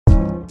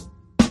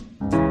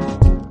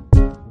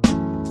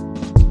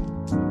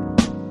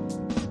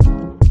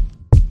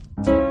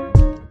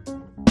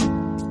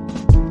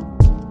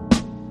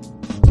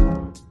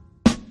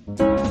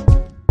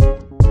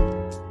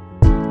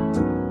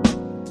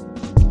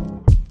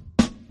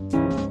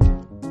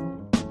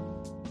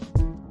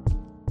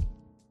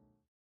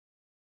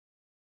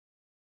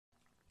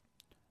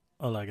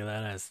Hola,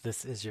 galadas.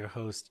 This is your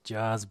host,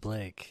 Jaws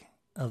Blake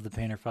of the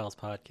Painter Files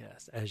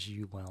podcast, as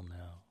you well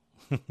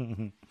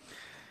know.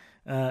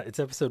 It's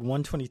episode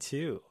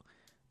 122.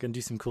 Gonna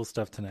do some cool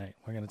stuff tonight.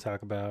 We're gonna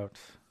talk about.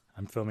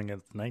 I'm filming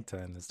at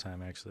nighttime this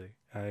time, actually.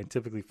 I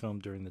typically film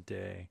during the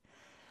day,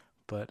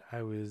 but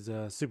I was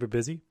super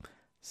busy,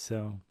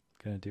 so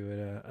gonna do it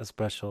a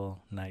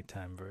special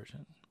nighttime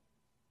version.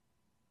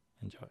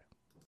 Enjoy.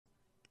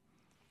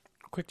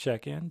 Quick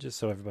check in, just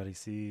so everybody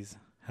sees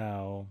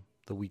how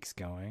the week's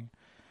going.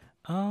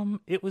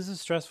 It was a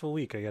stressful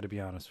week, I got to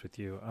be honest with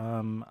you.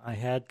 I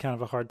had kind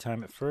of a hard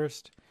time at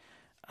first.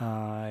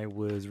 I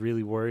was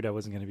really worried I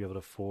wasn't going to be able to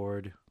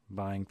afford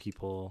buying the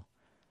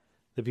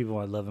people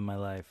I love in my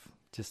life,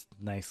 just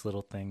nice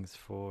little things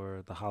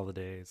for the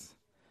holidays.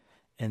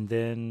 And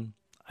then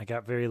I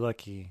got very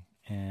lucky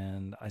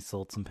and I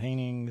sold some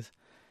paintings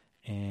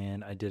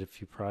and I did a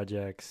few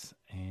projects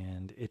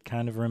and it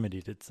kind of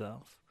remedied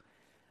itself.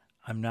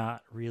 I'm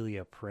not really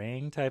a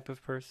praying type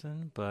of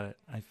person, but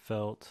I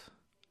felt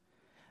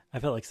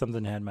like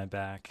something had my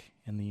back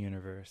in the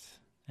universe,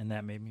 and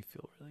that made me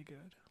feel really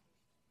good.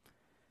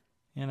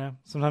 You know,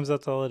 sometimes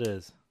that's all it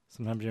is.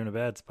 Sometimes you're in a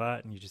bad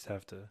spot and you just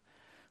have to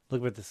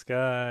look up at the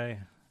sky,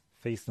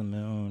 face the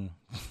moon,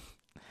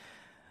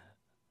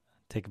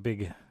 take a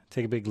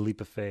big leap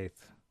of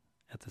faith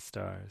at the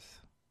stars.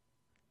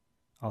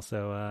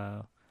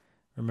 Also,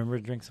 remember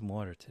to drink some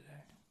water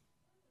today.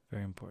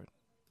 Very important.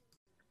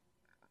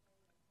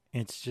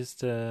 It's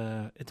just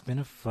it's been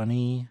a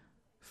funny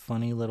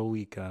little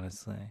week,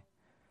 honestly.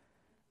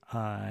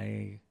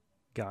 I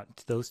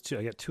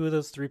I got two of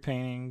those three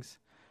paintings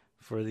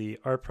for the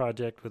art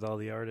project with all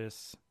the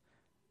artists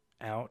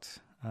out.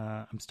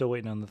 I'm still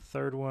waiting on the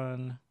third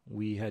one.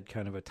 We had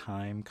kind of a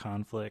time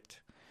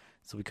conflict,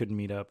 so we couldn't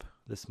meet up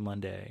this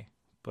Monday.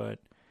 But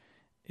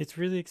it's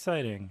really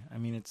exciting. I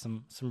mean, it's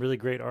some really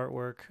great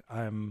artwork.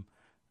 I'm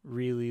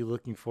really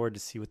looking forward to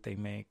see what they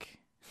make.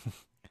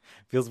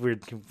 Feels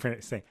weird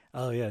saying,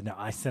 "Oh yeah, no,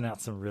 I sent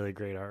out some really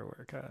great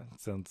artwork." It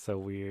sounds so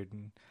weird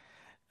and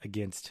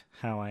against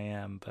how I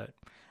am, but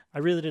I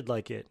really did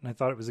like it, and I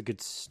thought it was a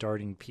good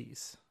starting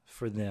piece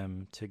for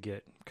them to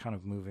get kind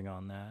of moving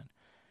on that.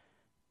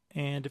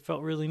 And it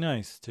felt really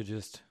nice to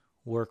just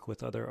work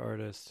with other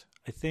artists.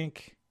 I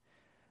think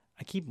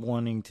I keep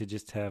wanting to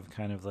just have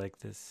kind of like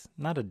this,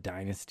 not a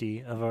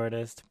dynasty of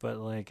artists, but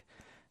like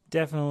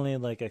definitely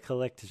like a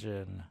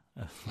collection,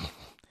 a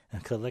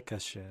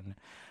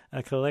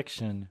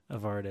collection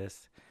of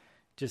artists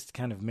just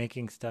kind of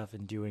making stuff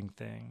and doing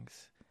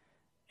things.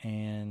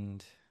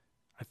 And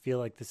I feel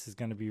like this is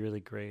going to be really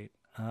great.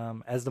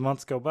 As the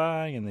months go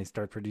by and they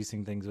start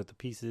producing things with the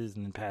pieces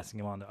and then passing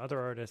them on to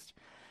other artists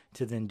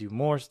to then do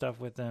more stuff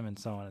with them and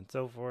so on and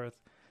so forth,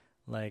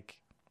 like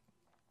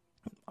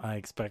I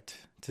expect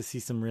to see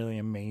some really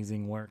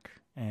amazing work.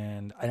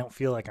 And I don't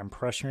feel like I'm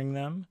pressuring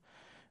them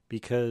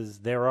because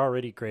they're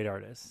already great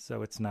artists.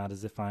 So it's not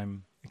as if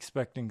I'm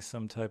expecting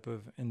some type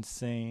of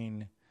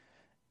insane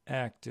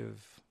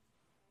active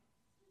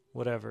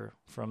whatever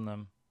from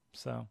them.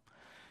 So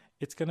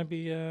it's gonna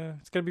be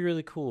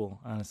really cool,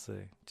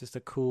 honestly. Just a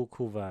cool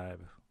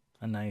vibe.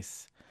 A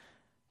nice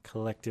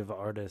collective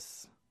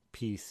artists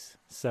piece,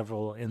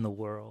 several in the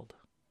world,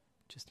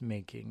 just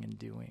making and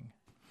doing.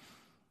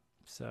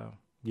 So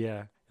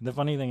yeah. And the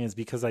funny thing is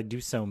because I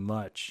do so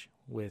much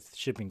with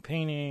shipping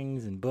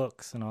paintings and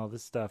books and all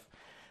this stuff,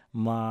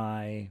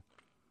 my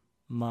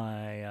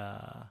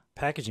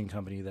packaging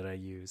company that I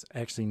use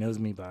actually knows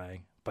me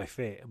by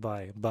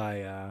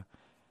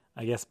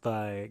I guess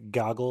by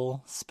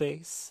goggle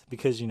space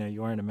because you know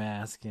you're wearing a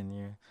mask and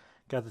you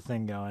got the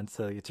thing going,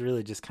 so it's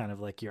really just kind of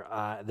like your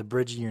eye, the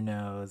bridge of your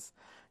nose,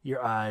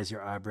 your eyes,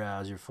 your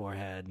eyebrows, your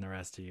forehead, and the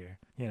rest of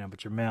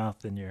but your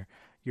mouth and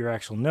your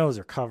actual nose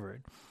are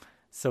covered.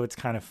 So it's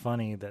kind of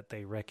funny that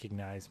they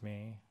recognize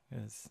me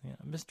as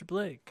Mr.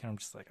 Blake. And I'm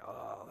just like,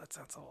 oh, that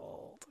sounds so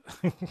old,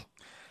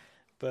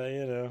 but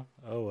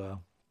oh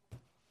well.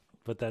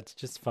 But that's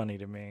just funny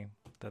to me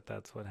that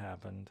that's what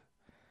happened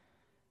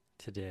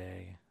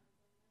today.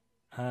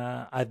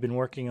 I've been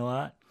working a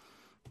lot,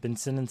 been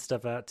sending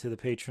stuff out to the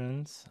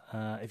patrons.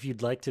 If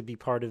you'd like to be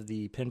part of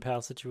the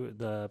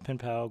the Pen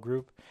Pal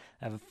group,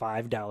 I have a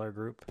 $5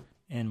 group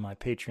in my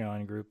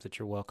Patreon group that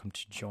you're welcome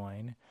to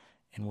join,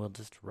 and we'll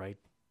just write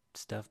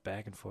stuff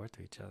back and forth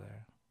to each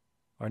other.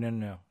 Or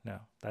no,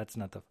 that's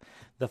not the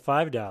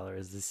 $5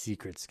 is the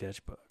secret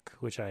sketchbook,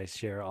 which I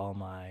share all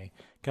my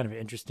kind of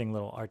interesting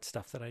little art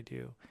stuff that I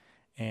do,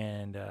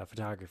 and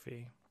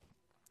photography,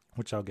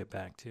 which I'll get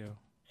back to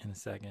in a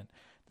second.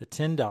 The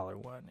 $10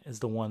 one is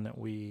the one that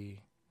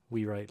we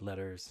write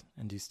letters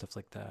and do stuff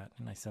like that,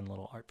 and I send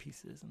little art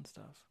pieces and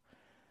stuff.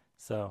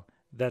 So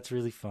that's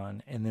really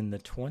fun. And then the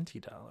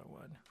 $20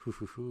 one,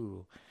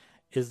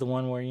 is the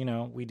one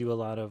where we do a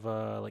lot of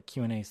like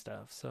Q&A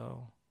stuff.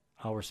 So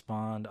I'll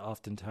respond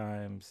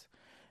oftentimes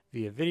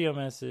via video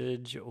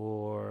message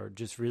or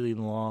just really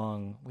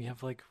long. We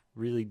have like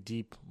really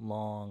deep,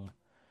 long,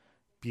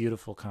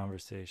 beautiful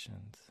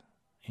conversations,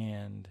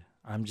 and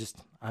I'm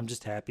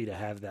just happy to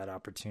have that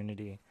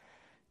opportunity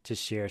to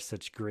share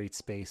such great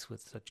space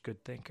with such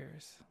good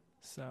thinkers.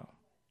 So,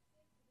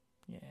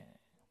 yeah.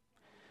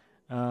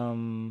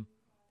 Um,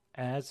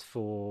 as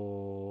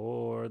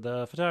for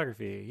the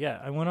photography, yeah,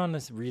 I went on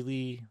this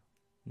really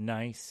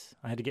nice.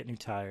 I had to get new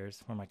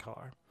tires for my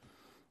car,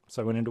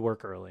 so I went into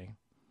work early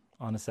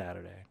on a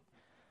Saturday,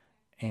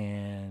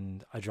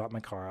 and I dropped my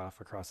car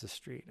off across the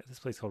street at this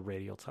place called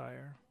Radial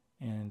Tire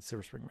in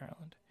Silver Spring,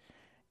 Maryland.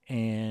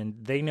 And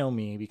they know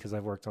me because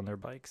I've worked on their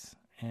bikes,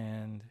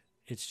 and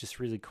it's just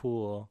really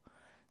cool.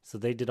 So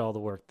they did all the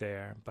work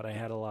there, but I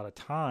had a lot of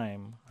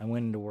time. I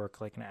went into work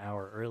like an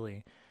hour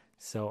early.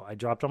 So I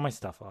dropped all my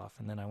stuff off,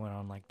 and then I went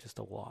on like just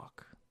a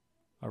walk,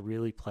 a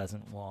really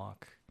pleasant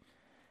walk.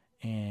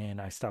 And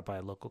I stopped by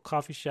a local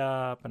coffee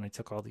shop, and I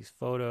took all these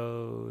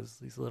photos,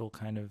 these little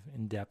kind of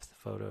in-depth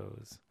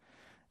photos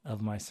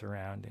of my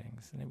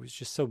surroundings. And it was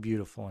just so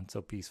beautiful and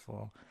so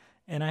peaceful.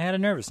 And I had a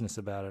nervousness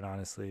about it,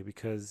 honestly,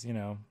 because,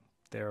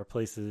 there are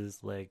places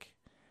like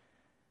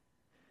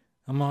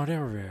Ahmaud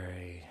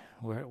Arbery,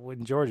 where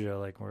in Georgia,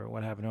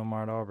 what happened to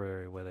Ahmaud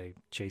Arbery, where they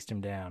chased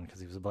him down because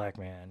he was a black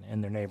man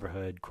in their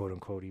neighborhood, quote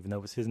unquote, even though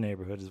it was his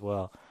neighborhood as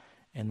well.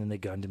 And then they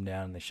gunned him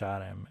down and they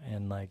shot him.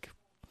 And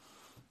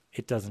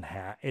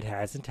it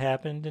hasn't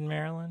happened in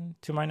Maryland,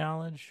 to my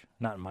knowledge,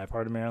 not in my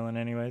part of Maryland,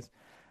 anyways.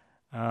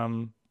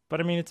 But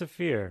I mean, it's a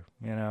fear,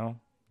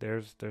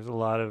 There's a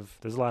lot of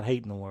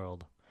hate in the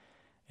world,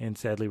 and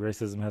sadly,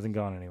 racism hasn't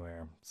gone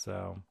anywhere.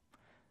 So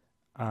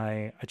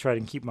I try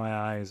to keep my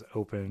eyes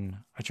open.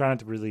 I try not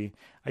to really.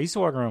 I used to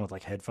walk around with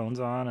like headphones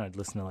on. I'd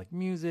listen to like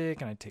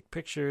music and I'd take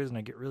pictures and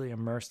I get really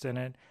immersed in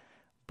it.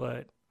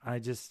 But I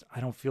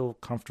don't feel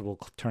comfortable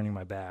turning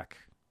my back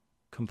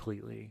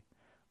completely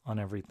on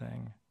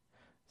everything.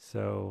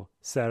 So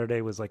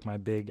Saturday was like my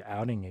big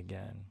outing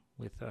again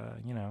with,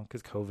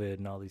 because COVID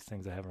and all these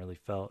things, I haven't really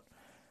felt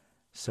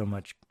so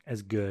much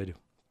as good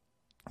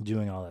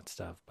doing all that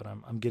stuff. But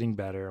I'm getting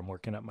better. I'm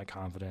working up my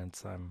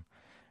confidence. I'm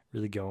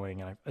really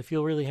going, and I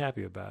feel really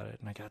happy about it.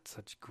 And I got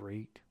such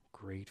great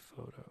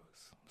photos.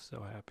 I'm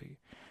so happy.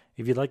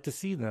 If you'd like to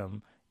see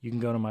them, you can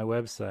go to my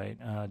website,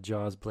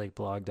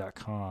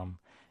 jawsblakeblog.com,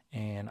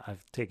 and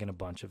I've taken a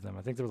bunch of them.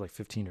 I think there was like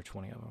 15 or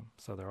 20 of them,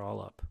 so they're all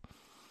up.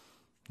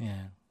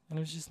 Yeah, and it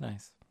was just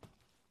nice.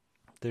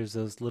 There's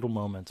those little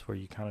moments where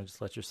you kind of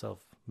just let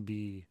yourself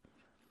be,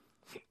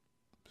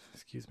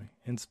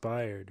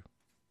 inspired,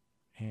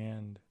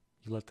 and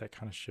you let that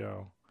kind of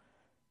show.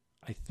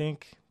 I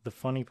think the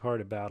funny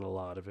part about a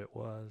lot of it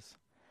was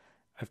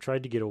I've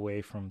tried to get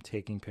away from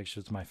taking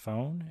pictures with my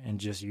phone and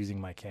just using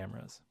my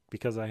cameras,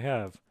 because I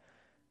have,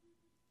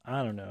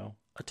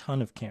 a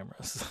ton of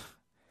cameras.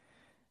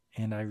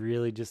 And I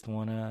really just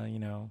want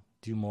to,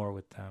 do more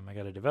with them. I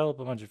got to develop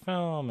a bunch of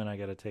film, and I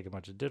got to take a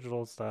bunch of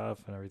digital stuff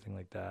and everything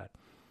like that.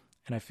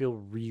 And I feel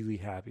really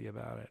happy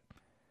about it.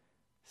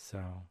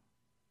 So,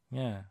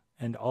 yeah.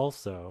 And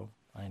also,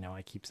 I know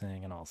I keep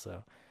saying and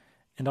also,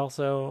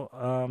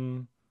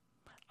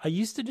 I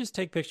used to just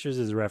take pictures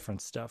as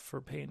reference stuff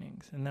for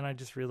paintings. And then I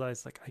just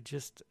realized, I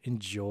just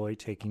enjoy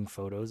taking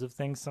photos of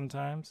things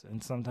sometimes.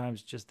 And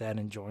sometimes just that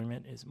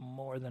enjoyment is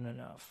more than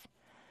enough.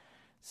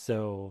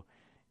 So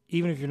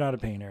even if you're not a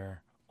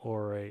painter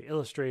or a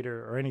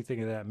illustrator or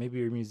anything of that, maybe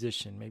you're a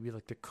musician, maybe you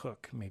like to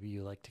cook, maybe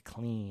you like to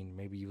clean,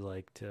 maybe you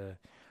like to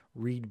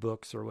read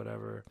books or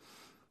whatever.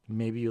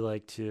 Maybe you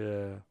like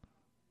to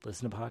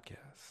listen to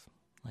podcasts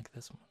like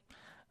this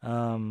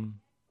one.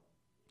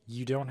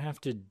 You don't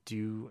have to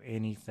do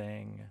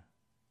anything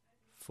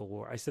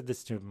I said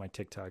this to my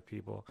TikTok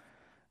people.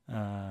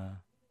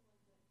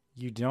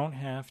 You don't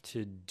have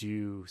to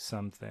do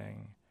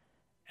something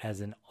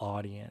as an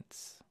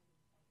audience,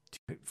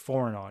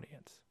 for an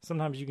audience.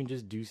 Sometimes you can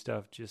just do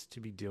stuff just to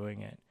be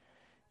doing it.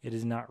 It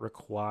is not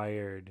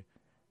required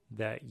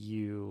that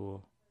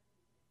you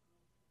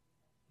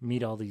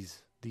meet all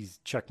these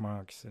check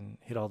marks and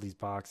hit all these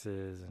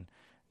boxes and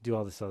do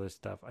all this other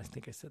stuff. I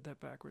think I said that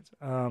backwards.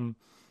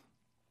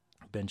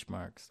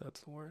 Benchmarks,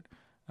 that's the word.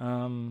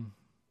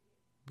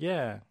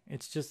 Yeah,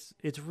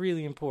 it's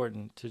really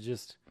important to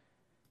just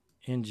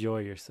enjoy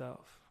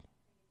yourself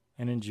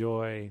and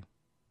enjoy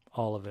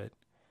all of it.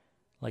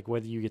 Like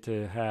whether you get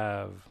to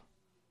have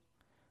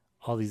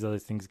all these other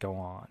things go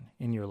on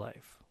in your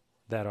life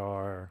that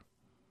are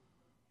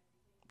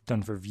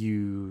done for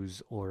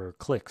views or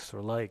clicks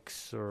or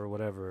likes or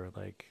whatever,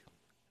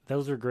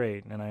 those are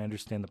great, and I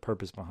understand the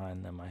purpose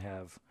behind them. I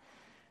have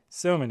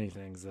so many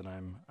things that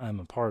I'm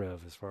a part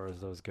of as far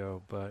as those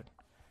go, but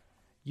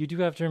you do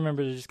have to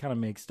remember to just kind of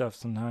make stuff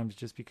sometimes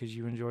just because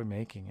you enjoy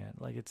making it.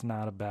 It's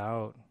not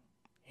about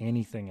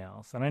anything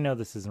else. And I know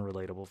this isn't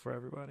relatable for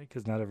everybody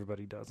because not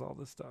everybody does all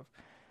this stuff.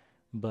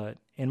 But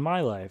in my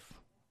life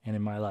and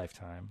in my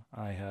lifetime,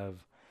 I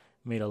have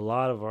made a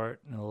lot of art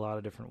in a lot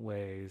of different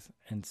ways.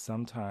 And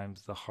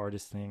sometimes the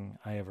hardest thing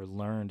I ever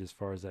learned as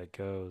far as that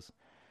goes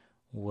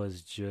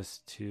was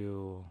just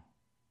to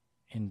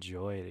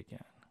enjoy it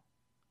again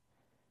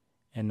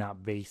and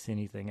not base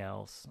anything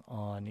else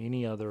on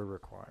any other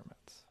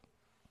requirements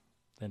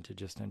than to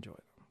just enjoy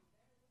them.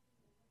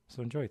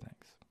 So enjoy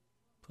things,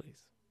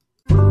 please.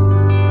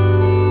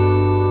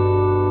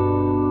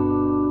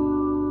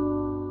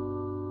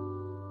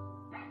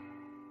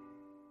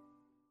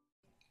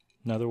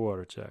 Another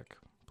water check.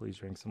 Please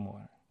drink some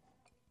water.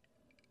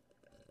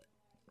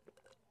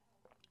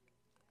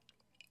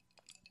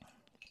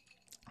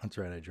 That's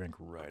right, I drank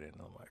right into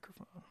the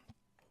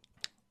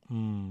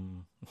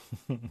microphone.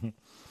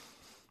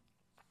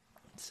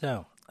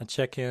 So, a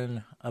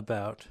check-in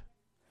about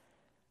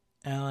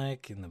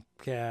Alec and the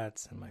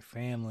cats and my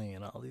family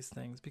and all these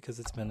things, because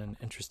it's been an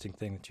interesting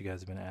thing that you guys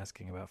have been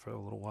asking about for a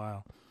little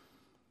while.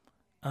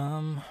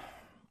 I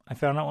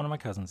found out one of my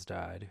cousins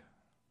died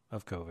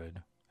of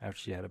COVID after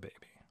she had a baby.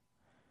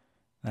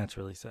 That's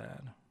really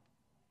sad.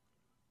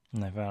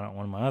 And I found out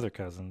one of my other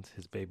cousins,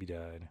 his baby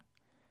died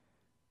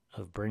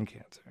of brain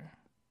cancer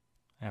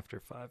after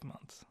 5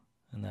 months.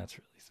 And that's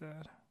really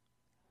sad.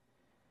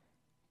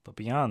 But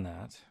beyond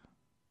that,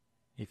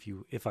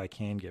 if I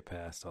can get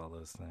past all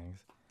those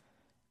things,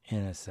 in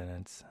a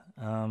sentence,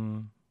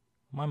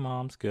 my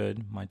mom's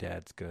good, my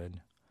dad's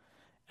good,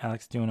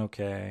 Alec's doing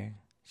okay.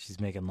 She's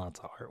making lots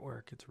of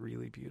artwork. It's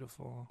really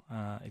beautiful.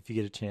 If you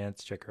get a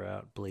chance, check her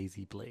out,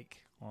 Blazy Blake,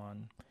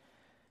 on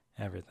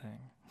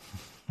everything.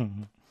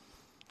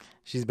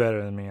 She's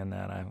better than me on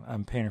that.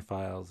 I'm Painter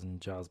Files and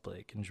Jaws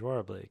Blake and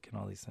Joara Blake and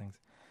all these things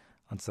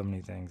on so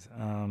many things.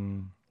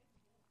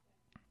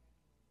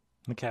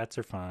 The cats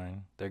are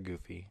fine. They're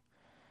goofy.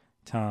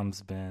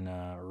 Tom's been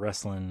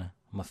wrestling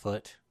my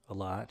foot a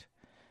lot.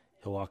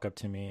 He'll walk up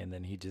to me and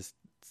then he does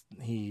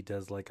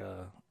like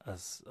a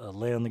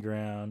lay on the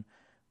ground,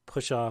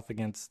 push off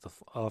against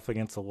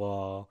the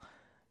wall,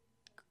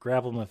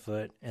 grapple my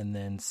foot, and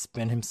then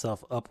spin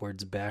himself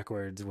upwards,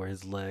 backwards, where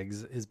his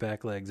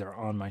back legs are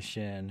on my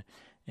shin,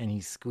 and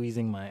he's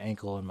squeezing my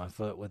ankle and my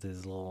foot with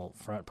his little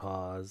front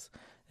paws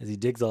as he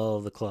digs all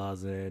of the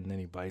claws in, and then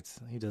he bites.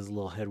 He does a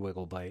little head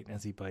wiggle bite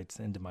as he bites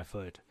into my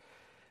foot,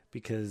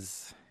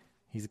 because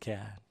he's a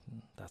cat.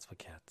 That's what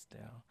cats do.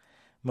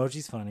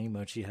 Mochi's funny.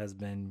 Mochi has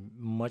been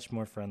much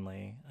more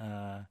friendly.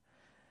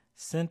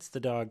 Since the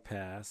dog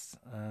passed,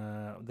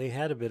 they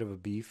had a bit of a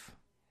beef,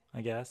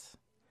 I guess.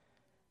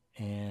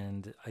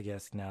 And I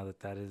guess now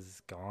that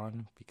is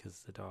gone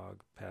because the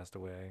dog passed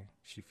away,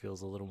 she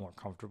feels a little more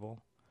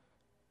comfortable.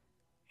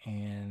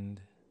 And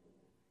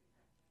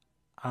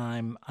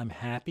I'm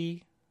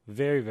happy,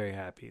 very, very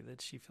happy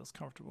that she feels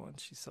comfortable and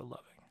she's so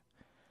loving.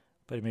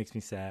 But it makes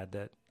me sad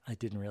that I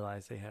didn't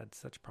realize they had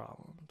such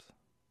problems.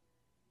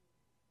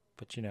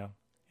 But,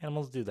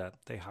 animals do that.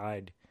 They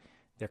hide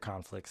their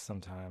conflicts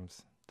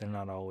sometimes. They're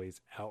not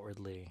always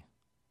outwardly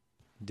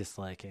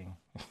disliking.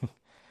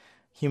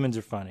 Humans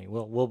are funny.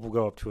 We'll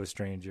go up to a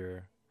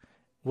stranger.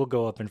 We'll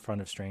go up in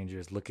front of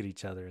strangers, look at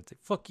each other and say,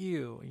 fuck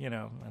you,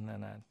 and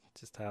then that's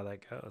just how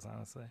that goes,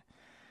 honestly.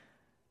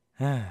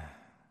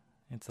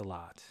 It's a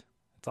lot.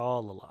 It's all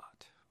a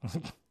lot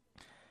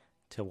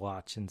to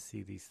watch and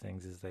see these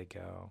things as they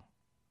go.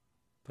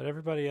 But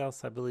everybody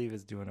else, I believe,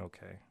 is doing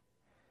okay.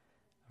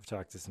 I've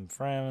talked to some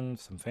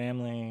friends, some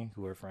family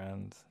who are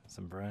friends,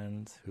 some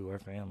friends who are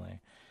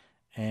family.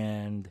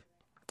 And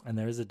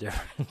there is a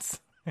difference.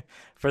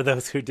 For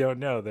those who don't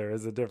know, there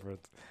is a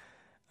difference.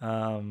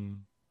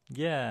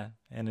 Yeah,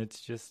 and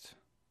it's just,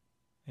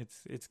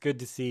 it's good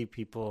to see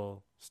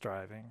people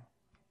striving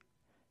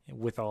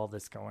with all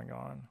this going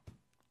on.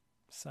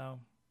 So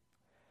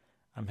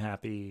I'm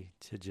happy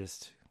to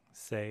just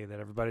say that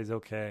everybody's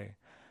okay.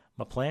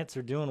 My plants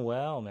are doing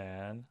well,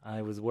 man.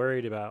 I was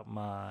worried about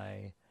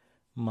my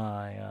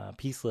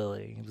peace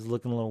lily. He was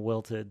looking a little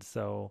wilted,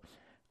 so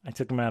I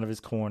took him out of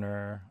his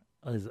corner,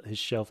 his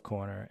shelf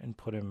corner, and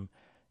put him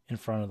in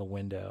front of the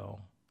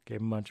window.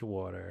 Gave him a bunch of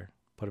water,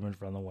 put him in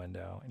front of the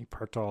window, and he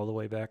perked all the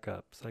way back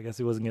up. So I guess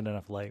he wasn't getting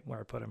enough light where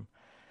I put him.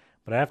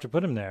 But I have to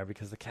put him there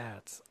because the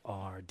cats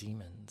are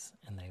demons,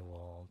 and they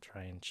will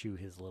try and chew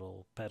his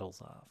little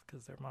petals off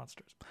because they're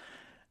monsters.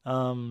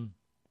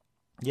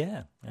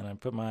 Yeah, and I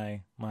put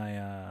my what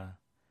are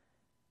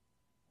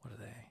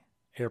they?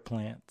 Air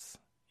plants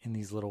in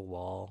these little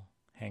wall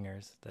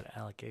hangers that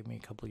Alec gave me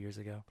a couple of years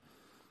ago.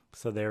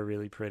 So they're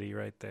really pretty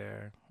right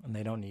there, and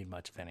they don't need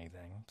much of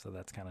anything, so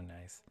that's kind of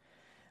nice.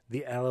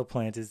 The aloe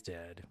plant is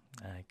dead.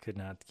 I could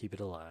not keep it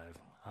alive.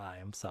 I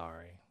am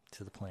sorry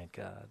to the plant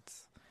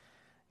gods.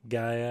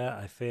 Gaia,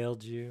 I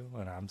failed you,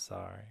 and I'm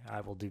sorry. I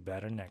will do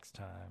better next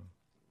time.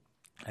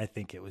 I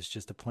think it was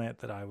just a plant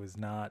that I was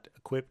not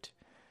equipped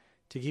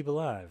to keep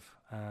alive.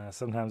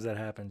 Sometimes that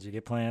happens. You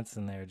get plants,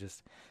 and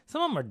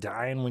some of them are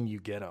dying when you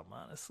get them,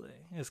 honestly.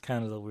 It's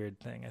kind of the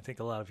weird thing. I think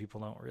a lot of people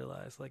don't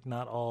realize,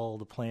 not all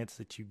the plants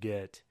that you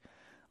get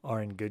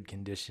are in good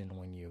condition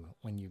when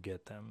you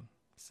get them.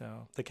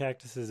 So the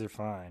cactuses are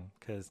fine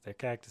because they're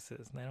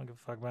cactuses, and they don't give a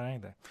fuck about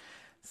anything.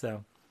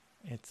 So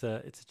it's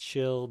a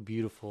chill,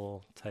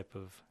 beautiful type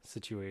of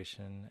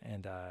situation,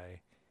 and I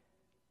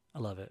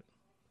love it.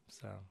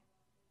 So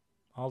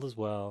all is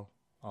well,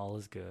 all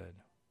is good.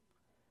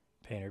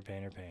 Painter,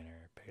 painter,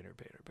 painter, painter, painter,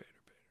 painter, painter.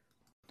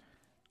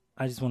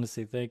 I just want to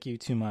say thank you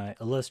to my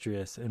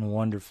illustrious and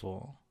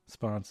wonderful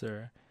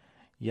sponsor,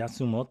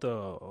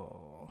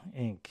 Yasumoto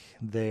Inc.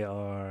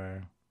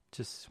 They're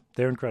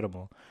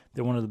incredible.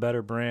 They're one of the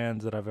better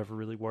brands that I've ever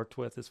really worked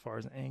with as far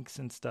as inks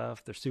and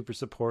stuff. They're super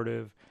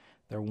supportive.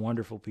 They're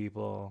wonderful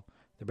people.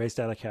 They're based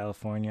out of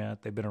California.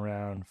 They've been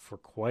around for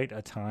quite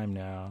a time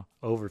now,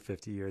 over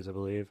 50 years, I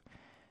believe.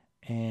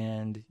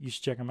 And you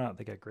should check them out.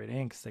 They got great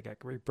inks, they got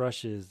great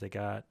brushes, they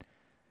got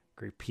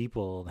great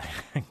people,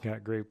 they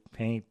got great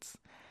paints,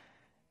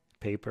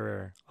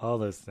 paper, all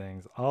those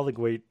things, all the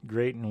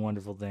great and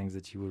wonderful things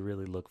that you would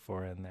really look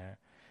for in there.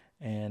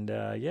 And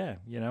yeah,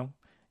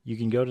 you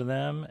can go to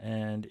them,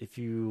 and if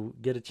you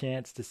get a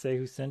chance to say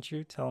who sent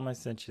you, tell them I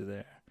sent you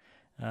there.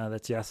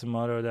 That's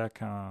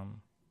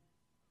Yasumoto.com.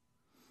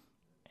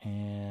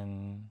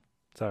 And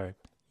sorry,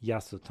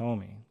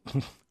 Yasutomi.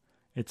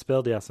 It's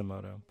spelled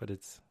Yasumoto, but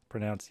it's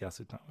pronounced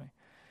Yasutomi.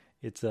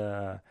 It's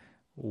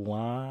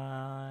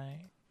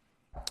Y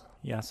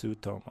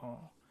Yasutomo.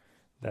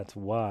 That's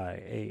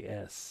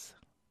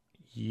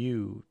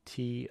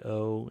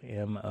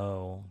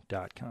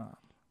YASUTOMO.com.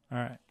 All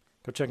right,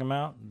 go check them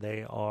out.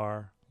 They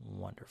are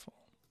wonderful.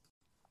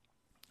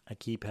 I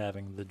keep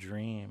having the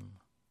dream.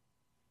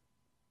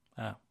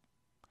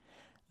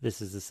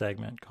 This is a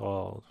segment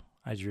called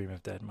I Dream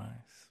of Dead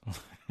Mice.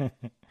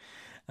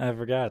 I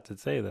forgot to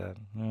say that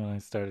when I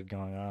started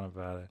going on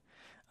about it.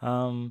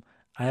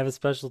 I have a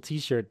special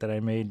T-shirt that I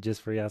made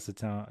just for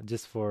Yasutomo,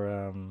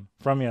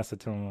 from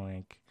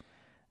Yasutomo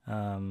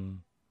Inc.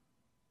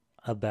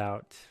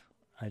 About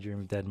I Dream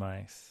of Dead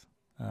Mice,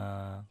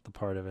 the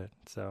part of it.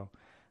 So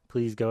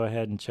please go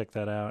ahead and check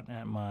that out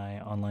at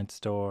my online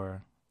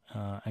store.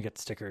 I get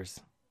stickers.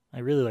 I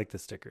really like the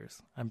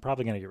stickers. I'm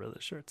probably going to get rid of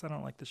the shirts. I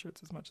don't like the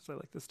shirts as much as I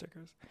like the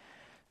stickers.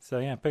 So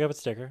yeah, pick up a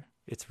sticker.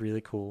 It's really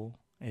cool.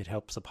 It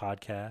helps a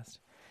podcast.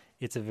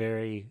 It's a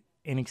very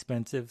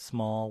inexpensive,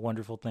 small,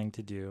 wonderful thing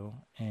to do,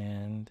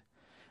 and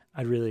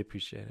I'd really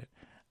appreciate it.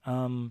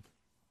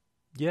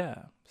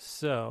 Yeah,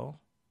 so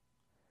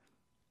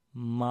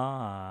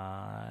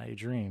my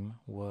dream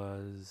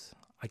was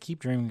I keep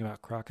dreaming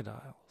about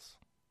crocodiles.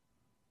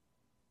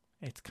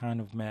 It's kind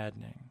of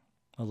maddening,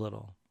 a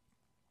little.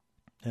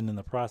 And in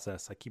the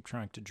process, I keep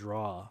trying to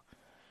draw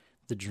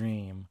the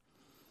dream,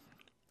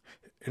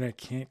 and I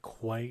can't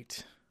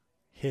quite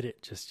hit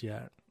it just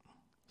yet.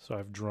 So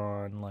I've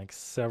drawn like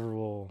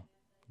several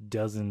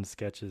dozen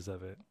sketches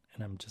of it,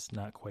 and I'm just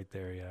not quite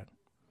there yet.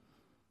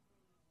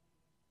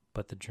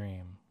 But the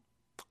dream.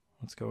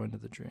 Let's go into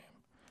the dream.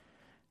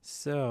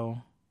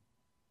 So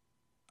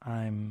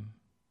I'm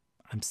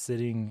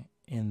sitting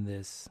in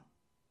this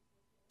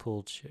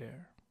pool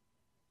chair,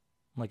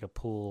 like a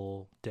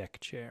pool deck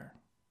chair.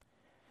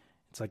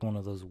 It's like one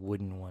of those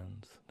wooden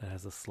ones that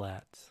has the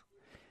slats.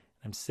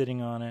 I'm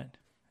sitting on it,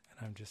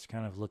 and I'm just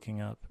kind of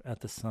looking up at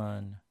the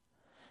sun.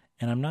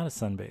 And I'm not a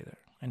sunbather.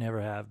 I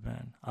never have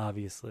been,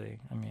 obviously.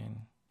 I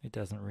mean, it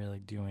doesn't really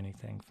do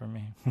anything for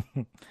me,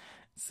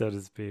 so to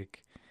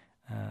speak.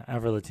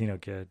 Afro-Latino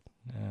kid.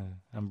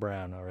 I'm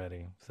brown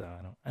already, so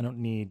I don't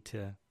need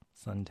to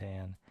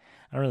suntan.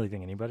 I don't really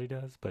think anybody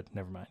does, but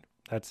never mind.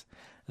 That's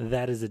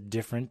a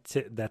different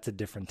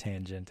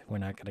tangent. We're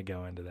not going to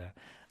go into that.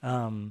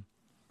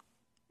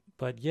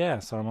 But yeah,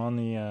 so I'm on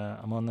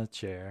the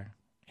chair,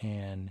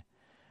 and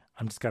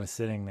I'm just kind of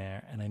sitting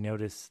there, and I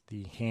notice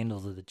the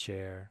handles of the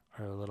chair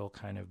are a little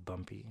kind of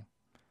bumpy.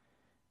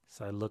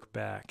 So I look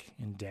back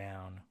and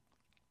down,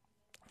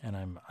 and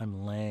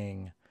I'm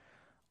laying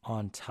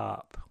on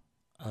top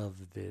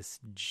of this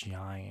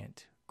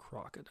giant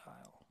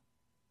crocodile,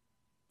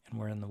 and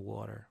we're in the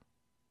water.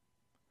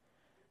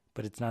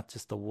 But it's not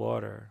just the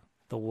water.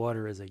 The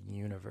water is a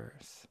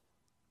universe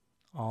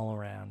all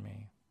around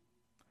me.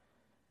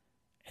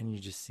 And you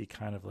just see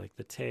kind of like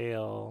the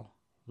tail,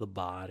 the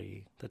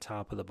body, the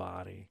top of the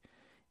body,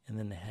 and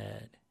then the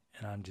head.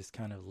 And I'm just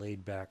kind of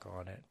laid back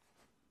on it,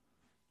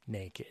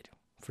 naked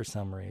for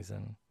some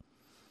reason.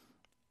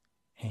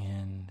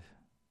 And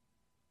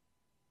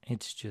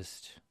it's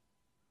just,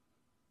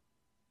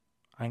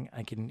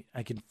 I can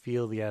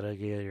feel the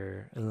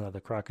alligator,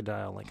 the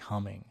crocodile, like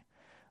humming,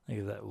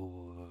 like that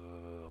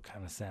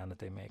kind of sound that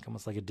they make,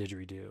 almost like a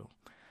didgeridoo.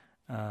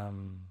 It's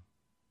an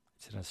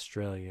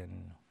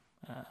Australian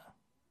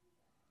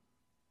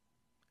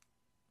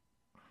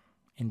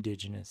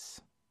indigenous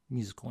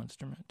musical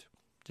instrument.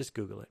 Just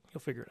Google it. You'll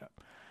figure it out.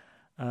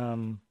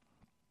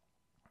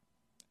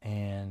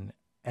 And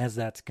as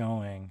that's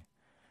going,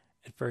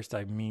 at first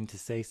I mean to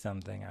say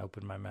something. I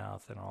open my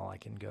mouth, and all I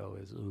can go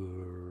is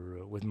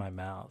with my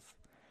mouth.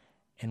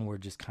 And we're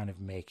just kind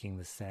of making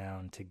the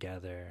sound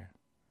together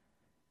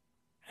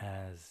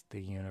as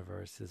the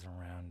universe is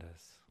around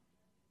us.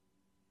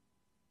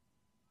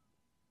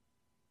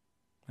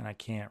 And I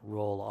can't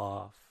roll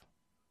off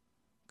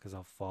because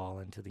I'll fall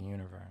into the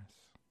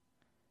universe.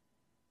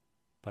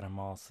 But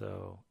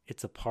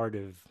it's a part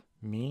of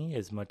me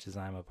as much as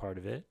I'm a part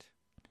of it.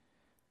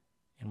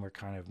 And we're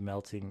kind of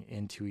melting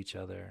into each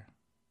other.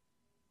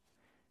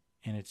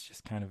 And it's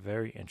just kind of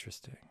very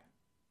interesting.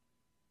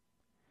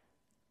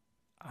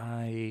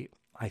 I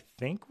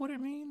think what it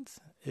means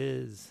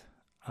is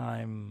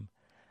I'm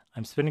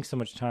spending so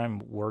much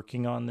time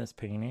working on this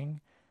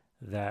painting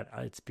that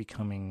it's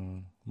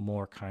becoming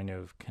more kind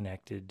of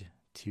connected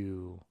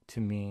to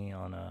me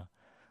on a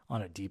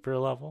deeper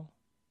level,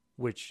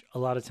 which a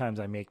lot of times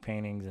I make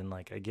paintings and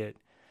like I get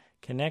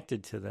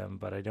connected to them,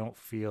 but I don't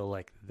feel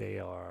like they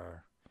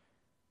are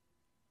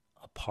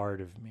a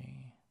part of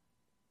me.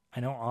 I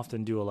don't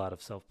often do a lot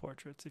of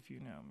self-portraits, if you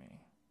know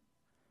me.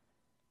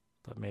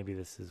 But maybe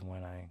this is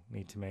when I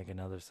need to make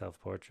another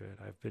self-portrait.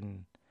 I've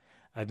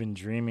been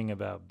dreaming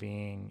about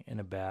being in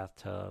a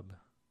bathtub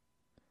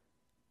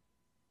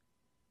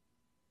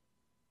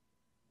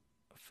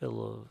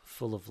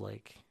full of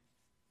like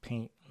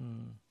paint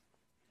and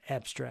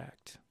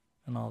abstract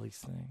and all these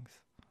things.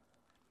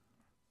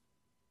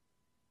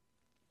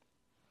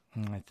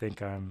 And I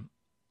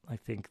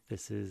think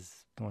this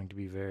is going to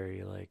be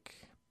very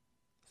like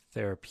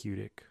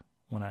therapeutic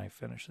when I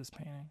finish this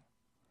painting.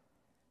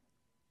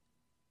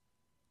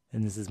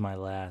 And this is my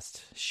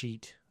last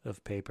sheet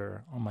of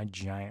paper on my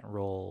giant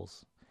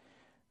rolls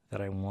that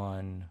I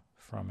won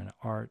from an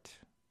art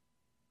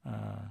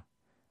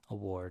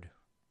award.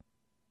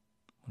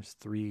 There's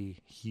 3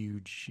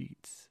 huge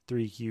sheets,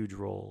 3 huge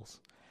rolls,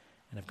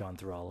 and I've gone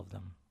through all of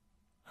them,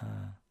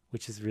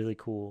 which is really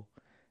cool.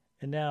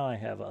 And now I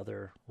have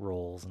other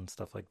rolls and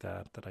stuff like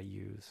that I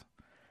use,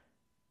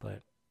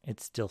 but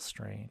it's still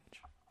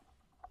strange.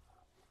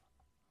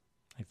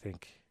 I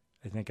think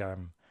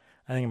I'm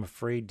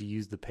afraid to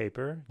use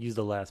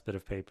the last bit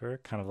of paper,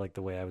 kind of like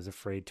the way I was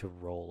afraid to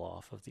roll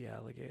off of the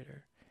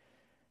alligator,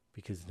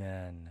 because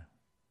then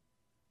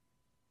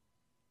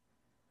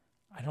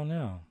I don't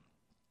know.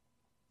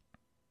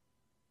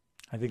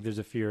 I think there's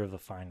a fear of the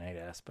finite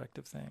aspect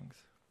of things,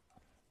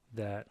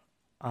 that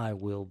I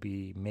will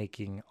be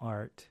making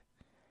art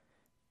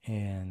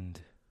and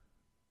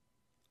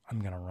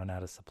I'm going to run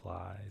out of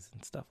supplies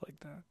and stuff like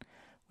that,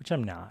 which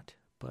I'm not,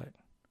 but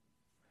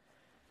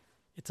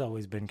it's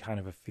always been kind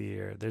of a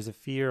fear. There's a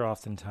fear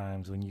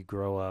oftentimes when you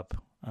grow up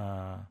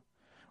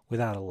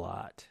without a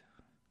lot,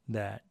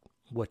 that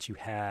what you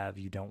have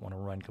you don't want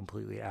to run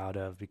completely out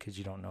of because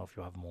you don't know if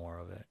you'll have more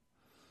of it.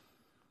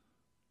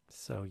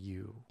 So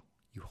you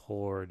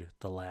hoard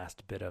the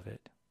last bit of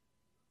it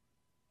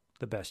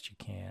the best you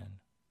can.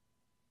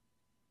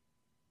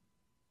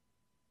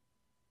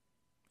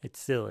 It's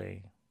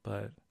silly,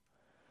 but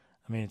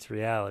I mean, it's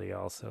reality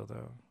also,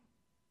 though,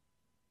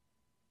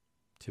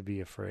 to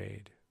be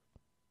afraid.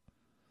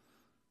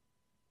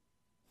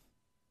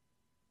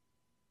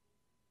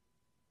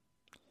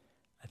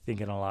 I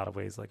think in a lot of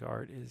ways, like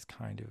art is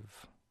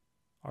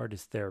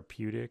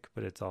therapeutic,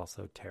 but it's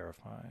also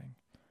terrifying.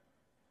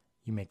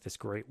 You make this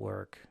great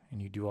work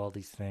and you do all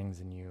these things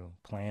and you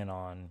plan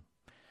on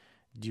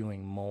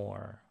doing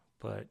more,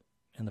 but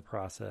in the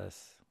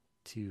process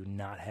to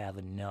not have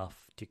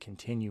enough to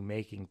continue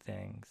making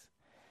things,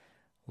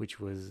 which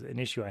was an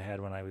issue I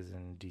had when I was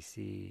in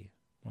DC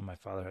when my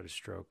father had a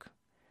stroke.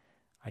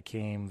 I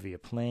came via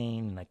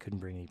plane and I couldn't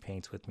bring any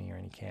paints with me or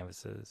any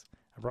canvases.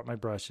 I brought my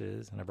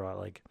brushes and I brought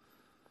like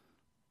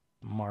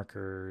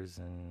markers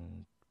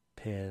and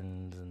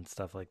pens and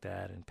stuff like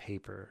that and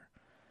paper,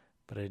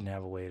 but I didn't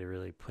have a way to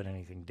really put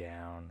anything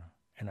down,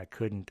 and I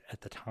couldn't at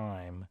the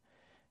time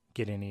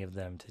get any of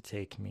them to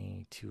take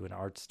me to an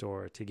art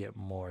store to get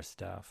more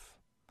stuff.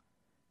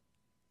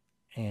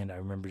 And I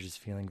remember just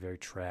feeling very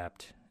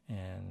trapped,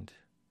 and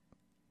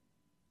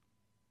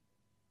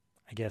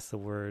I guess the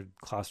word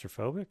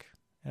claustrophobic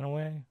in a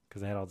way,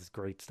 because I had all this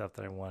great stuff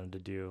that I wanted to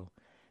do.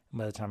 And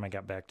by the time I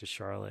got back to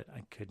Charlotte,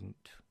 I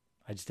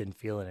just didn't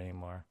feel it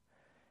anymore.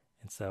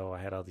 And so I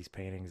had all these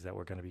paintings that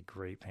were going to be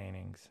great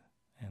paintings,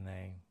 and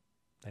they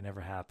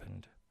never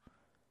happened.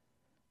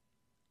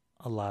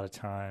 A lot of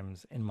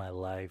times in my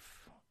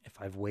life, if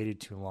I've waited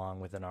too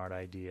long with an art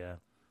idea,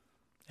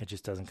 it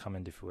just doesn't come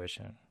into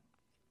fruition.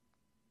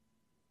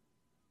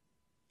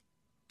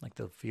 Like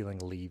the feeling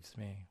leaves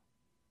me.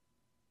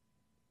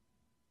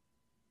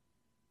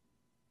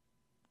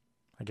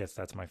 I guess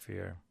that's my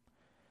fear,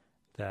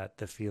 that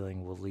the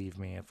feeling will leave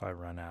me if I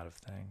run out of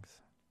things.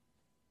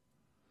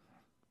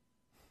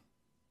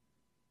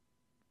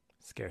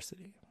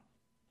 Scarcity.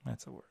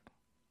 That's a word.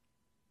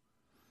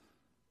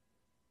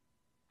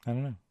 I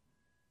don't know.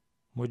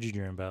 What'd you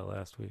dream about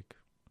last week?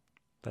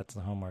 That's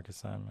the homework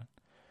assignment.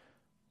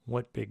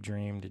 What big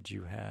dream did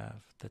you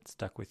have that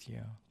stuck with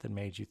you, that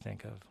made you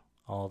think of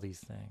all these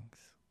things?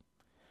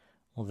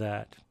 Well,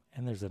 that,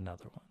 and there's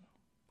another one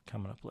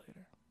coming up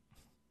later.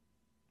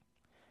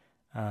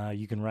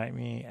 You can write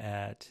me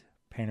at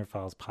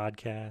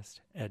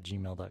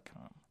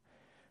painterfilespodcast@gmail.com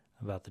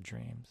about the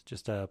dreams.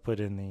 Just put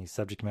in the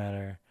subject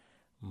matter,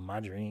 my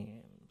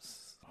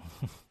dreams.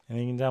 And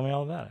you can tell me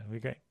all about it. It'll be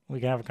great. We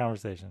can have a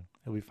conversation.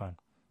 It'll be fun.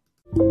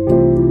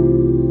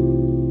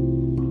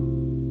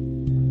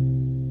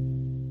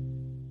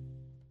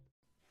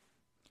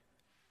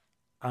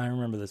 I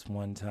remember this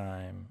one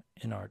time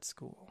in art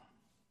school.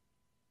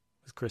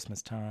 It was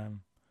Christmas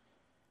time,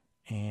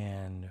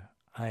 and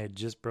I had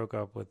just broke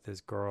up with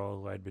this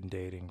girl who I'd been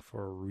dating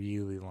for a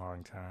really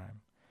long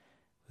time.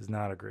 It was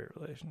not a great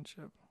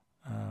relationship.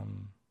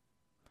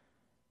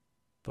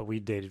 But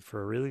we dated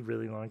for a really,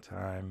 really long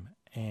time,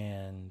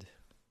 and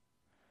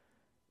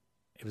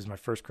it was my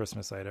first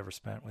Christmas I'd ever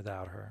spent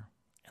without her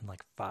in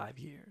like 5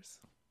 years.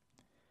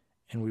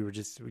 And we were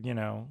just,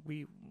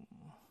 we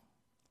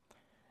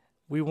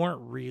we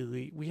weren't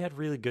really, we had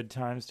really good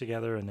times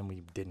together, and then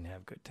we didn't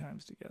have good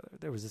times together.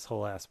 There was this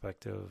whole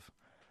aspect of,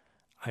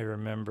 I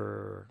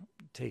remember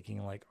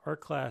taking like art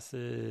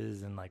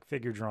classes and like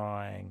figure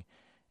drawing,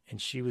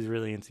 and she was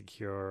really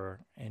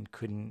insecure and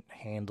couldn't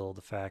handle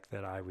the fact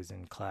that I was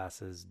in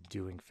classes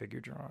doing figure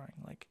drawing.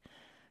 Like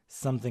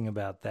something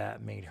about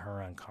that made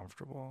her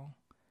uncomfortable.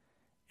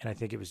 And I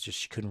think it was just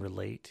she couldn't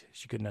relate,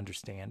 she couldn't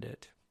understand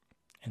it.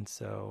 And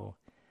so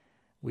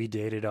we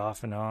dated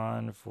off and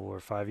on for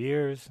 5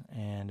 years,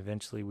 and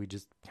eventually we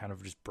just kind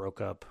of just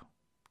broke up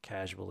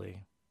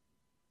casually.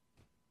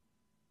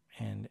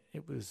 And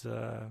it was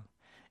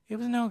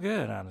no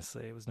good,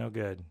 honestly. It was no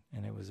good,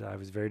 and it was I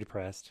was very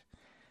depressed.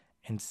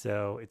 And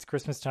so it's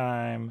Christmas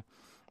time.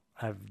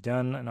 I've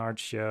done an art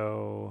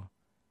show.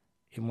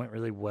 It went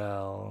really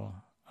well.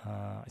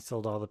 I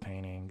sold all the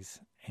paintings,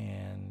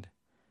 and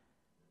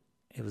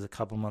it was a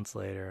couple months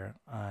later.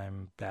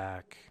 I'm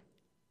back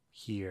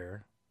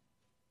here,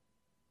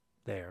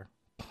 there,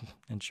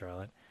 in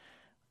Charlotte,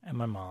 at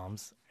my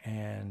mom's,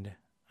 and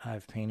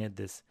I've painted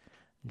this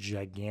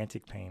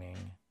gigantic painting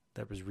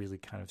that was really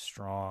kind of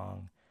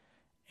strong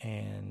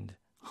and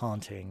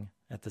haunting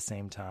at the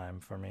same time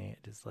for me.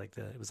 It was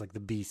like the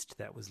beast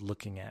that was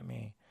looking at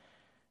me,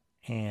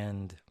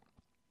 and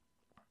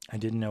I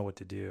didn't know what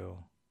to do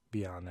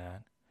beyond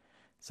that.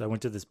 So I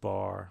went to this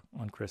bar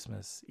on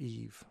Christmas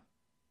Eve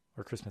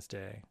or Christmas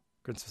Day,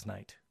 Christmas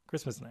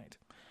night.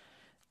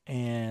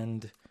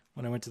 And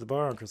when I went to the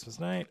bar on Christmas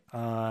night,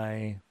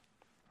 I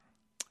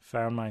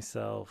found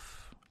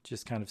myself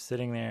just kind of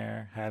sitting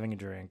there having a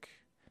drink,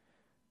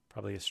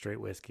 probably a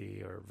straight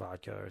whiskey or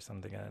vodka or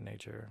something of that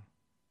nature.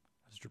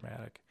 It was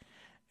dramatic.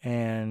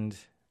 And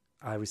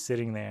I was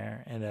sitting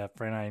there, and a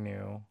friend I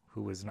knew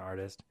who was an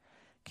artist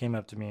came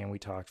up to me, and we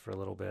talked for a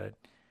little bit.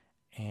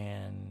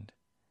 And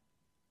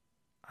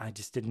I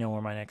just didn't know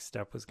where my next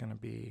step was going to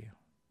be.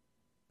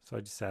 So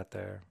I just sat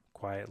there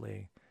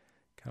quietly,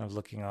 kind of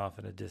looking off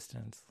at a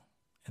distance.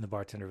 And the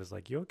bartender was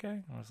like, "You okay?"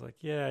 And I was like,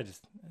 "Yeah,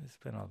 it's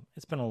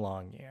been a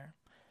long year."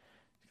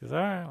 He goes, "All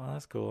right, well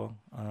that's cool.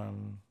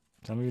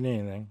 Tell me if you need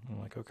anything." I'm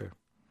like, "Okay."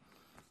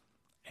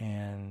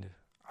 And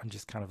I'm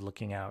just kind of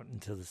looking out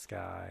into the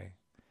sky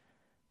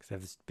because I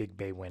have this big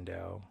bay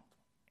window,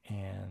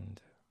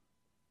 and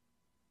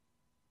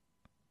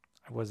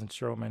I wasn't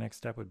sure what my next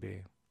step would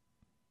be.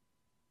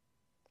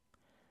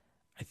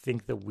 I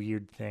think the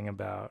weird thing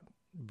about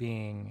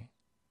being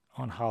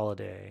on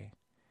holiday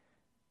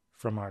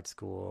from art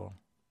school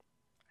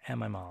at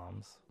my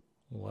mom's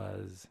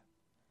was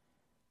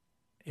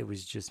it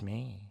was just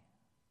me.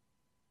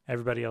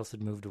 Everybody else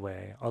had moved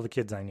away. All the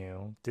kids I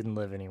knew didn't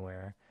live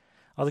anywhere.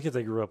 All the kids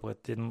I grew up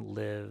with didn't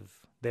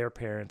live. Their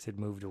parents had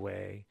moved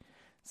away.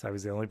 So I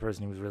was the only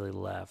person who was really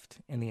left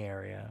in the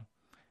area.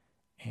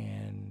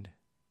 And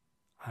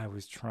I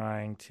was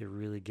trying to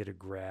really get a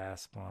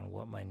grasp on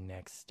what my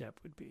next step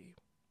would be.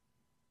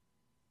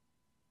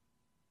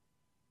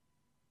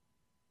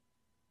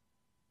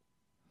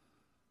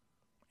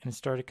 And it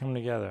started coming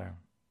together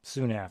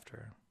soon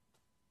after,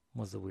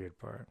 was the weird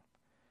part.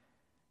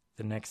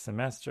 The next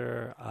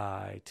semester,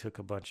 I took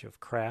a bunch of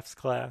crafts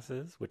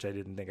classes, which I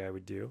didn't think I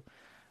would do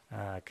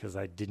because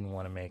I didn't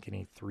want to make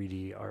any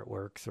 3D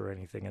artworks or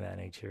anything of that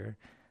nature.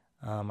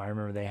 I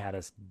remember they had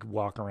us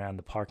walk around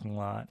the parking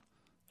lot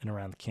and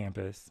around the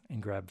campus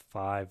and grab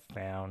 5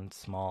 found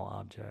small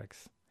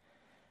objects.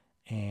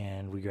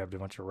 And we grabbed a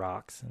bunch of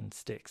rocks and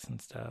sticks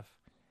and stuff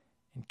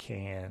and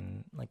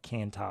can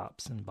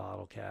tops and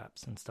bottle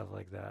caps and stuff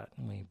like that.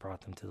 And we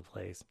brought them to the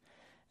place.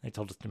 They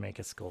told us to make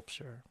a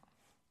sculpture.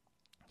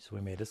 So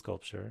we made a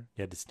sculpture.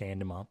 You had to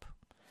stand them up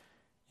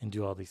and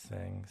do all these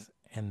things.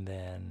 And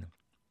then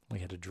we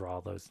had to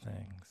draw those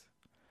things.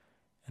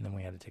 And then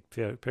we had to take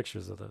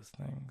pictures of those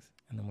things.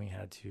 And then we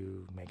had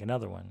to make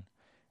another one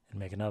and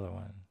make another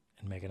one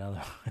and make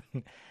another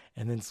one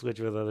and then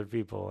switch with other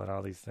people and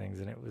all these things.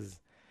 And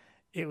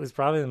it was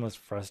probably the most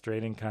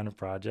frustrating kind of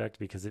project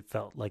because it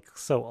felt like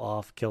so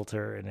off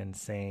kilter and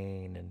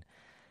insane and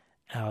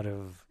out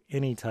of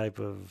any type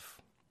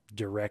of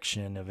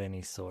direction of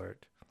any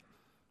sort.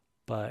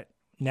 But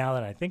now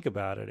that I think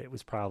about it, it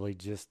was probably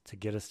just to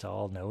get us to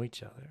all know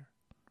each other,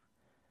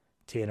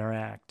 to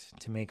interact,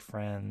 to make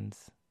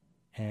friends.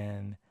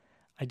 And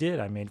I did.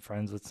 I made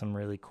friends with some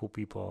really cool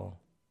people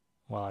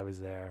while I was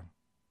there.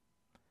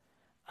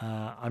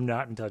 I'm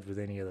not in touch with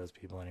any of those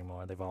people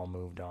anymore. They've all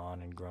moved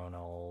on and grown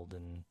old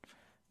and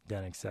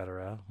done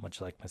etc.,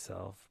 much like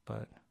myself.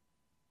 But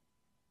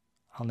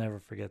I'll never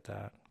forget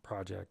that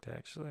project,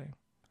 actually.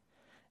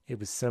 It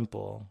was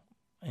simple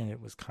and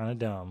it was kind of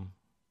dumb,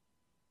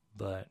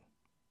 but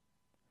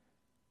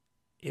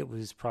it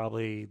was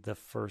probably the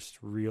first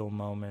real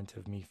moment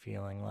of me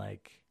feeling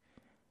like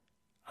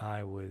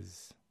I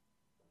was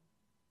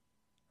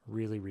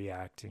really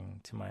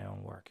reacting to my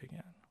own work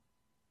again.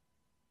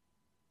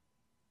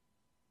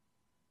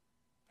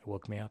 It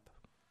woke me up.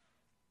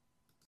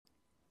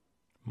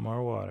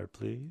 More water,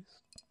 please.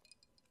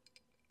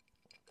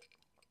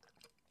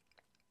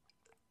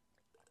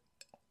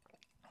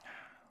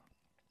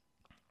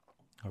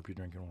 Hope you're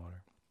drinking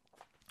water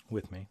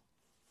with me.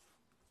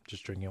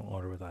 just drinking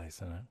water with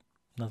ice in it.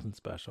 Nothing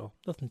special.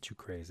 Nothing too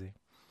crazy.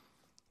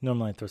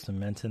 Normally I throw some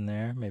mint in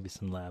there, maybe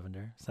some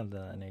lavender, something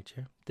of that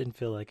nature. Didn't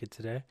feel like it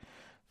today.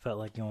 Felt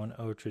like going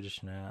au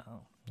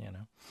traditional, you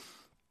know.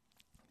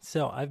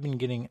 So I've been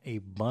getting a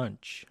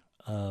bunch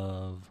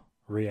of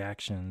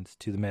reactions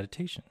to the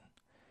meditation,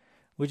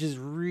 which is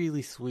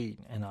really sweet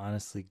and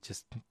honestly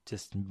just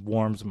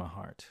warms my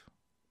heart.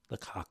 The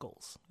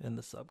cockles and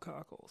the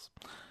subcockles.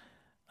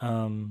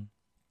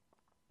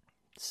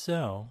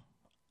 So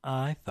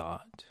I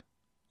thought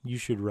you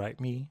should write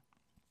me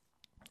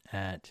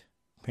at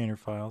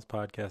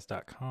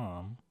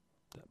painterfilespodcast.com,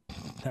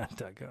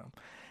 not .com,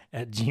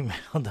 at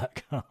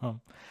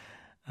gmail.com,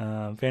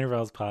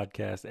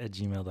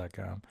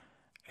 painterfilespodcast@gmail.com,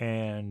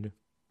 and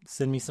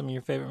send me some of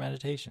your favorite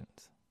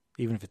meditations,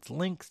 even if it's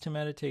links to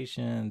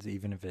meditations,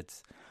 even if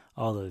it's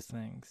all those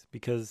things,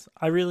 because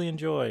I really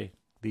enjoy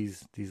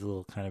these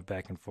little kind of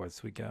back and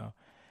forths we go.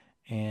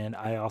 And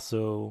I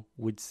also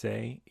would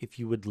say, if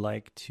you would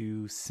like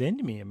to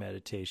send me a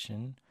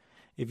meditation,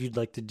 if you'd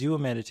like to do a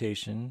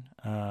meditation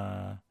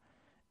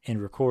and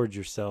record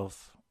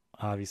yourself,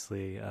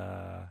 obviously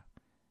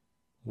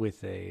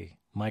with a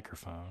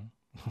microphone,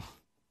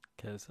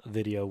 because a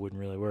video wouldn't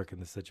really work in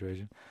this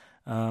situation,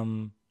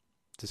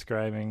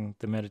 describing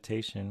the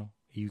meditation,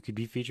 you could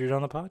be featured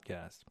on the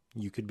podcast.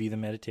 You could be the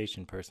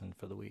meditation person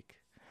for the week.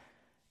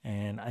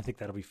 And I think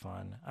that'll be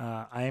fun.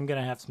 I am going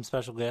to have some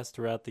special guests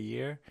throughout the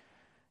year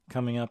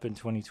coming up in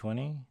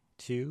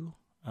 2022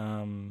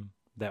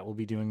 that will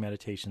be doing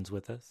meditations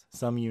with us.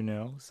 Some you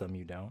know, some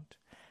you don't.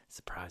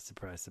 Surprise,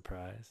 surprise,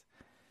 surprise.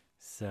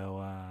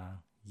 So,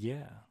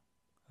 yeah,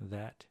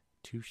 that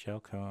too shall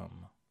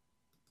come.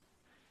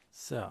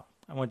 So,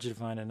 I want you to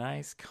find a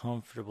nice,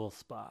 comfortable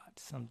spot,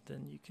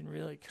 something you can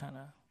really kind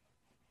of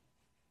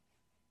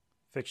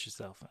fix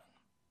yourself in.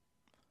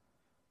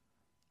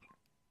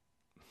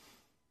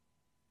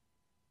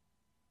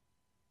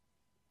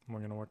 We're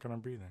going to work on our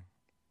breathing.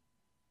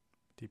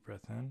 Deep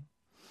breath in.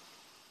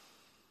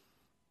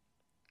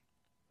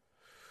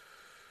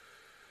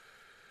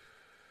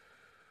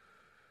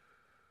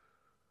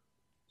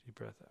 Deep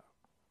breath out.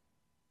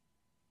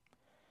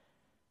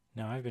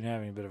 Now, I've been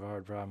having a bit of a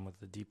hard problem with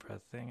the deep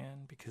breath thing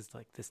in because,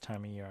 like, this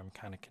time of year I'm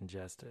kind of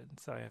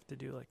congested. So I have to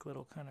do, like,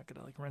 little kind of,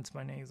 gotta, like, rinse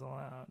my nasal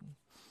out and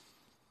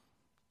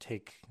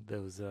take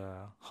those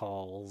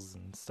halls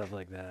and stuff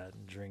like that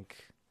and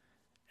drink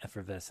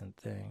effervescent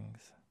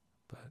things.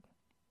 But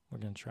we're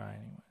going to try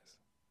anyways.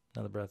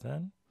 Another breath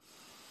in.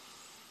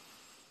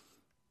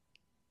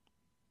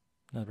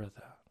 Another breath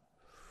out.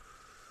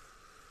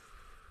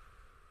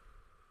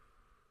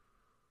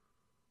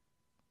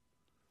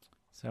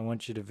 So I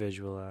want you to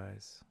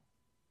visualize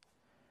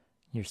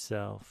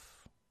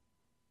yourself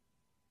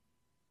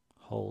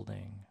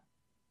holding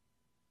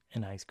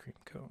an ice cream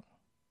cone.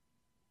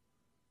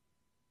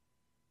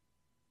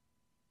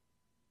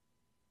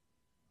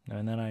 Now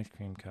in that ice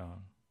cream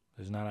cone,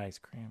 there's not ice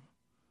cream.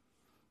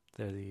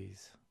 There are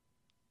these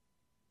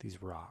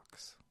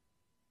rocks.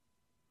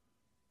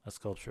 A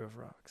sculpture of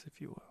rocks,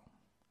 if you will.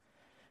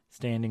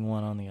 Standing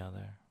one on the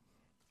other.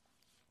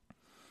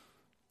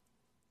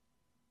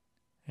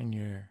 And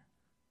you're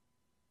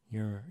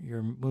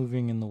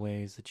moving in the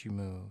ways that you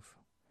move,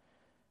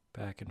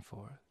 back and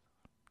forth,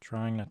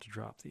 trying not to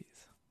drop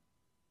these.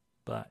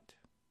 But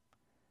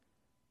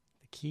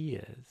the key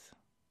is,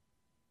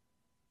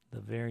 the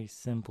very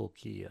simple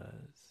key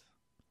is,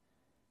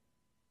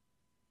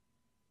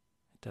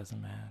 it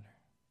doesn't matter.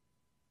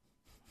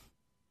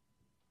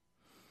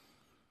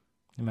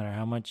 No matter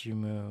how much you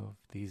move,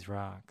 these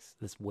rocks,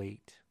 this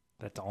weight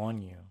that's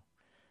on you,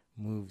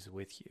 moves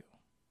with you.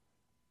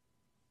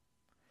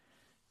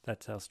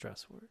 That's how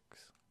stress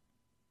works.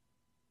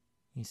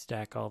 You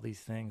stack all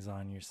these things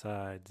on your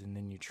sides and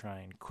then you try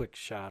and quick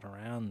shot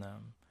around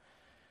them.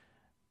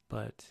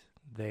 But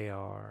they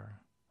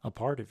are a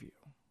part of you.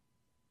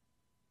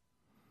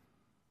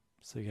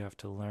 So you have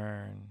to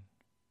learn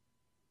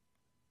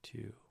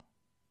to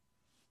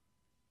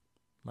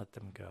let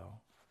them go.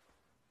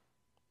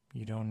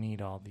 You don't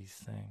need all these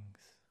things.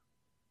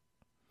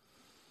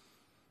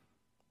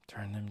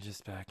 Turn them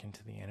just back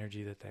into the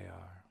energy that they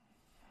are.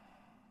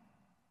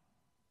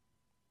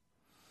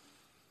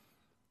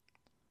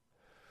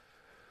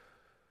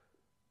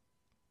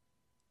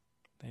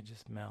 They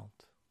just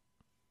melt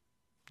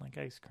like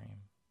ice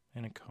cream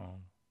in a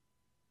cone.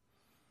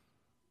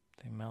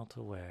 They melt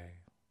away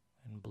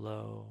and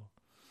blow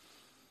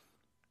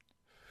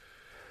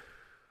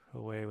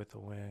away with the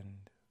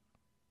wind.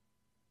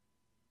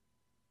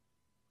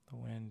 The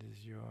wind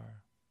is your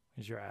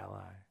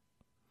ally.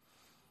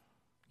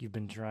 You've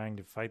been trying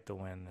to fight the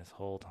wind this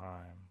whole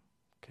time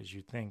because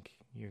you think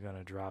you're going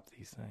to drop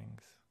these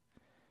things.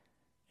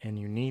 And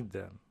you need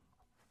them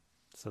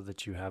so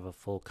that you have a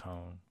full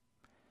cone.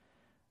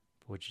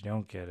 But what you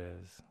don't get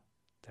is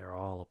they're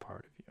all a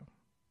part of you.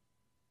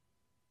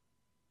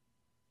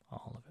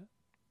 All of it.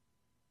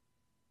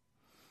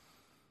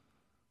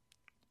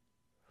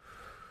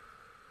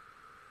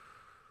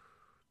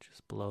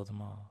 Just blow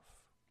them off,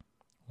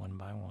 one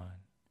by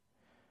one.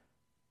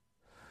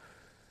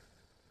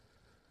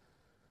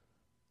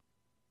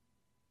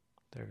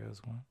 There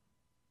goes one.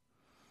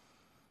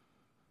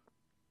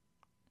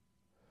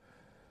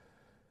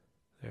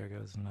 There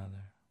goes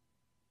another.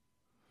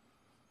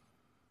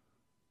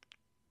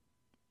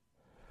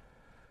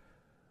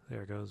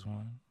 There goes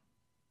one.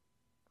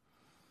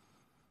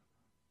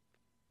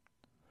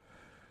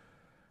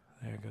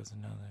 There goes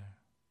another.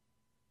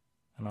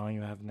 And all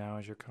you have now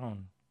is your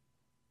cone.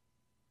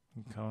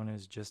 Your cone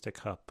is just a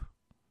cup.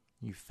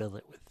 You fill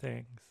it with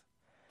things.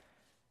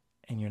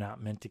 And you're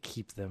not meant to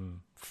keep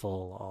them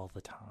full all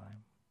the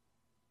time.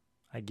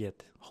 I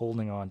get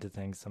holding on to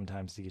things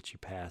sometimes to get you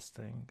past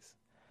things.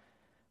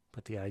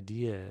 But the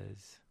idea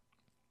is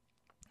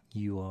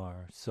you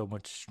are so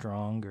much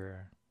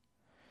stronger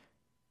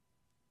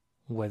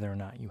whether or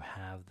not you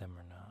have them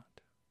or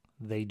not.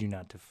 They do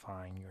not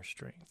define your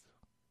strength.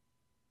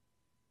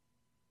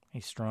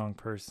 A strong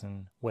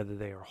person, whether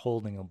they are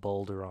holding a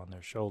boulder on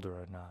their shoulder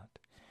or not,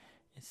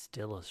 is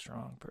still a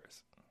strong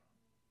person.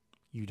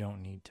 You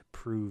don't need to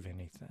prove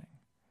anything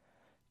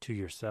to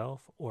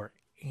yourself or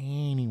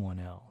anyone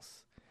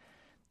else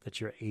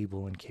that you're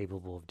able and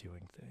capable of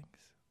doing things.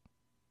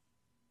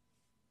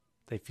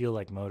 They feel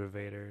like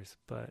motivators,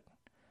 but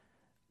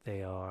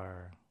they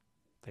are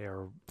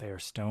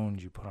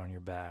stones you put on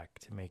your back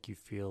to make you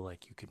feel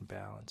like you can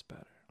balance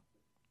better.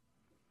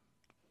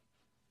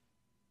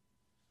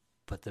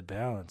 But the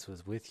balance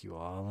was with you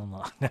all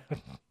along.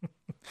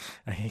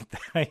 I hate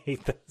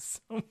that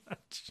so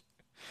much.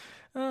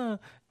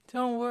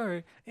 Don't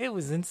worry, it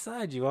was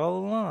inside you all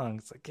along.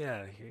 It's like,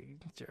 yeah, here you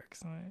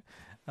jerks.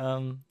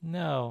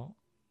 No,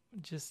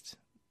 just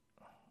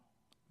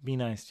be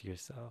nice to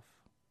yourself.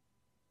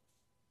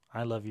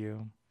 I love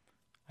you.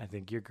 I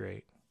think you're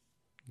great.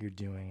 You're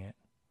doing it.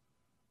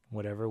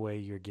 Whatever way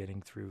you're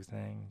getting through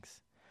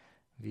things,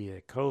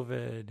 via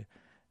COVID,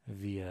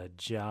 via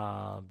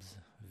jobs,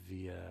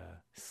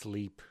 via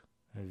sleep,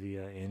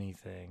 via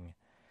anything,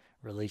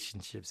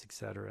 relationships,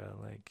 etc.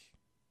 Like,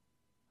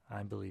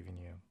 I believe in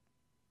you.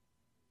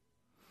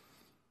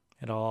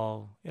 It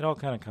all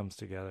kind of comes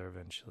together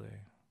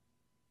eventually.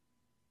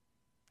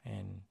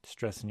 And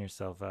stressing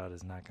yourself out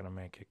is not going to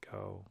make it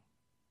go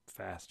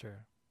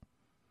faster.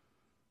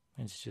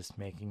 It's just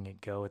making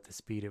it go at the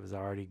speed it was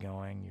already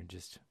going. You're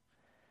just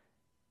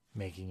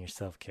making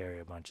yourself carry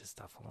a bunch of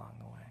stuff along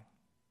the way.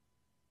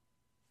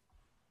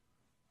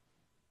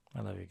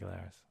 I love you,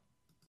 Glarus.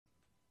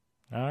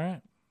 All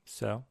right.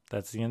 So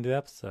that's the end of the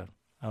episode.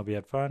 I hope you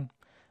had fun.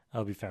 I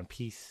hope you found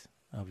peace.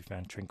 I hope you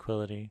found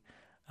tranquility.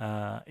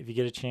 If you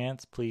get a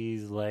chance,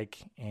 please like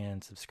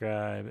and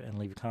subscribe and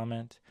leave a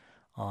comment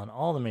on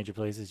all the major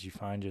places you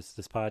find just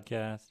this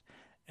podcast.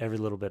 Every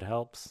little bit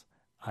helps.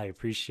 I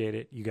appreciate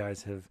it. You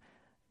guys have,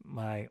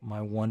 my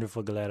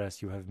wonderful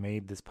Galeras, you have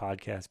made this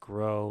podcast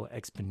grow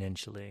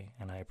exponentially,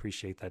 and I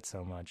appreciate that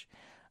so much.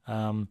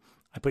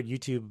 I put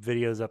YouTube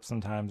videos up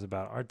sometimes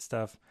about art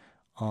stuff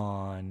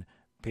on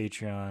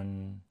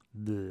Patreon,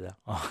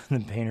 on the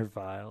Painter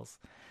Files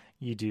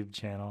YouTube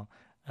channel.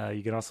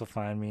 You can also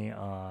find me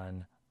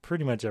on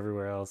pretty much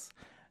everywhere else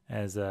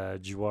as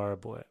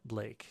Jawara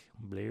Blake,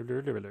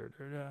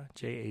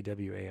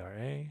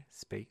 Jawara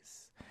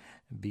space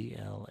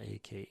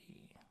Blake,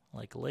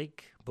 like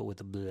lake, but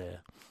with a bleh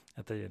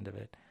at the end of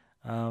it.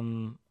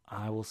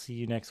 I will see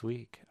you next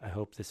week. I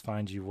hope this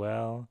finds you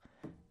well,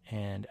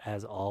 and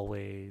as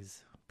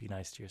always, be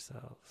nice to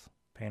yourselves.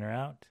 Painter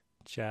out.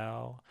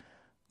 Ciao.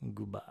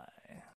 Goodbye.